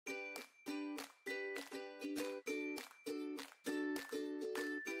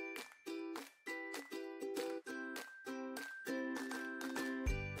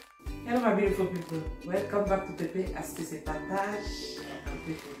Hello my beautiful people, welcome back to Pepe Astuce et Partage.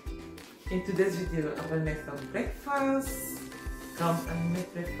 In today's video, I'm gonna make some breakfast. Come and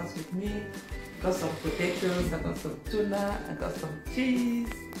make breakfast with me. Got some potatoes, I got some tuna, I got some cheese.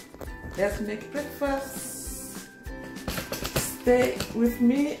 Let's make breakfast. Stay with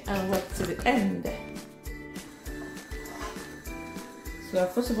me and watch to the end. So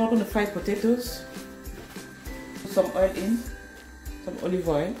first of all, I'm gonna fry potatoes. Put some oil in, some olive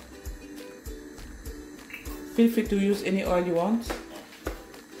oil. Feel free to use any oil you want.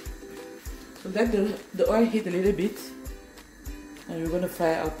 So let the oil heat a little bit, and we're going to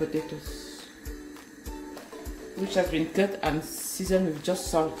fry our potatoes, which has been cut and seasoned with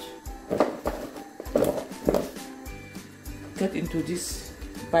just salt. Cut into this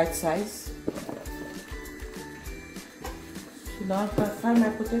bite size. So now I fry my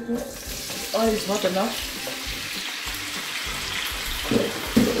potatoes. Oil is hot enough.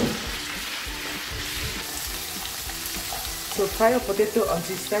 So fry your potato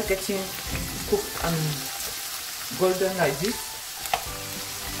until it starts getting cooked and golden like this.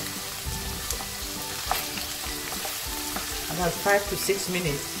 About 5 to 6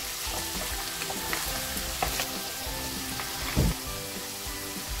 minutes.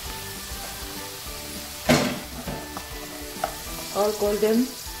 All golden.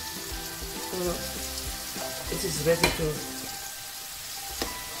 So this is ready to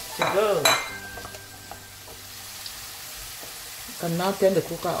go. I can now turn the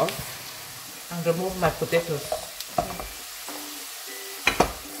cooker off and remove my potatoes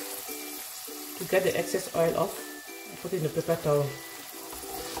to get the excess oil off. I put it in the paper towel.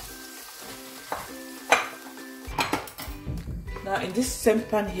 Now in this same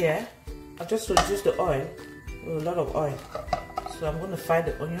pan here, I've just reduced the oil with a lot of oil. So I'm going to fry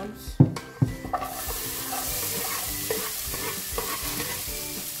the onions.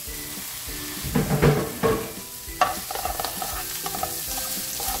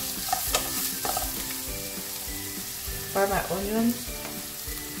 Fry my onions,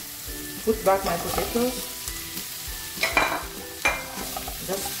 put back my potatoes,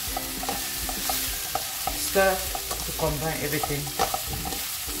 just stir to combine everything.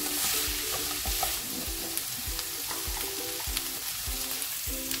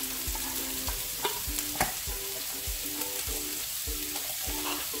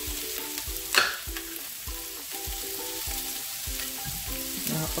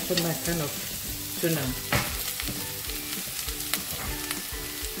 Now open my can of tuna.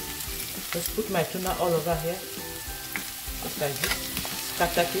 Just put my tuna all over here, just like this,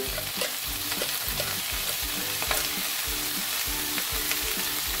 scatter it.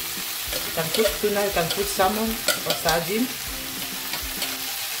 You can put tuna, you can put salmon or sardine.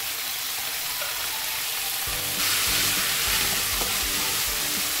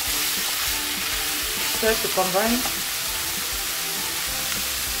 Stir to combine.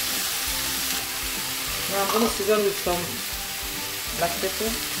 Now I'm going to season with some black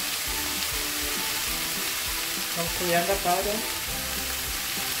pepper. Some coriander powder,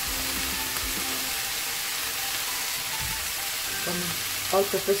 some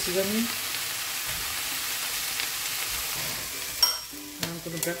all-purpose seasoning. Now I'm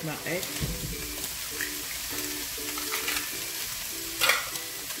going to break my egg.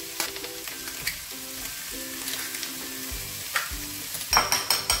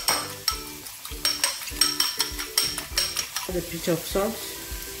 Add a pinch of salt.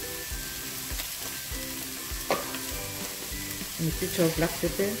 And a pinch of black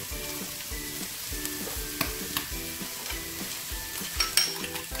pepper.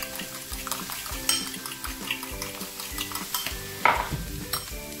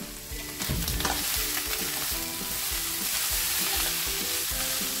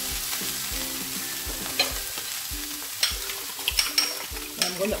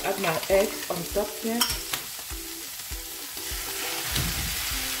 I'm going to add my egg on top here.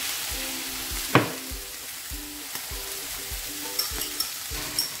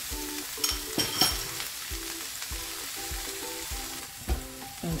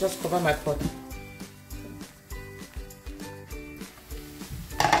 And just cover my pot.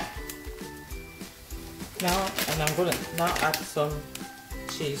 Now, and I'm going to now add some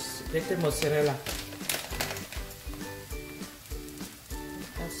cheese, grated mozzarella.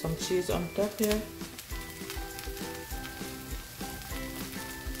 Add some cheese on top here.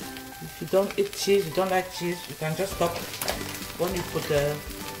 If you don't eat cheese, you don't like cheese, you can just stop when you put the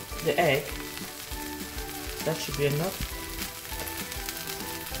egg. That should be enough.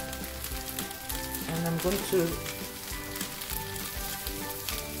 And I'm going to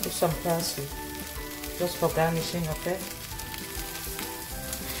put some parsley just for garnishing, okay?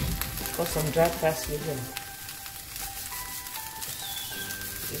 for some dry parsley here.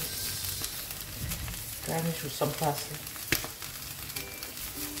 Just garnish with some parsley.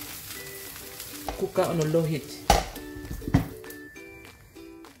 Cooker on a low heat. I'm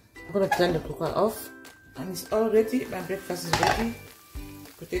gonna turn the cooker off, and it's all ready. My breakfast is ready.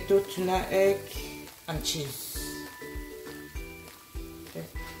 Potato, tuna, egg, and cheese. Okay.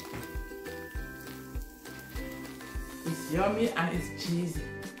 It's yummy and it's cheesy.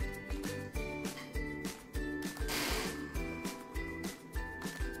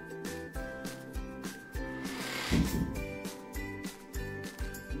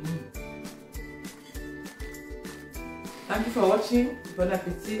 Thank you for watching. Bon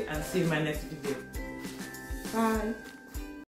appetit and see you in my next video. Bye.